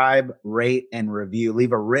 subscribe, rate, and review.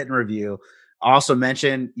 Leave a written review. Also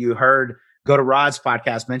go to Rod's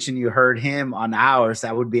podcast, mention you heard him on ours.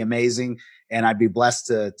 That would be amazing. And I'd be blessed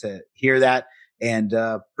to hear that. And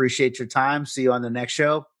appreciate your time. See you on the next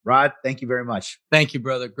show. Rod, thank you very much. Thank you,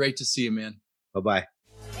 brother. Great to see you, man. Bye-bye.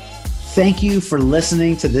 Thank you for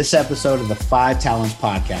listening to this episode of the 5 Talents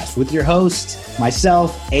Podcast with your host,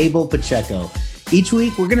 myself, Abel Pacheco. Each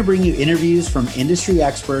week, we're going to bring you interviews from industry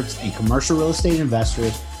experts and commercial real estate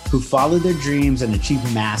investors who followed their dreams and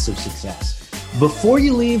achieved massive success. Before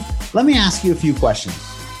you leave, let me ask you a few questions.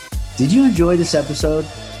 Did you enjoy this episode?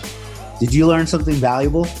 Did you learn something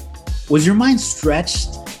valuable? Was your mind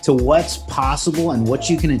stretched to what's possible and what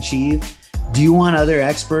you can achieve? Do you want other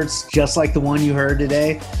experts just like the one you heard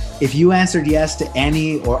today? If you answered yes to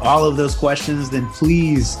any or all of those questions, then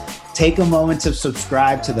please take a moment to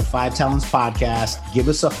subscribe to the 5 Talents Podcast, give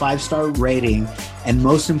us a 5-star rating, and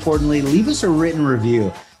most importantly, leave us a written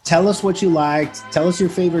review. Tell us what you liked. Tell us your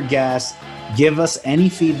favorite guest. Give us any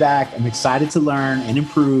feedback. I'm excited to learn and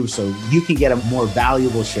improve so you can get a more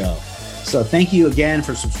valuable show. So thank you again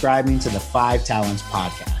for subscribing to the 5 Talents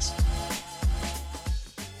Podcast.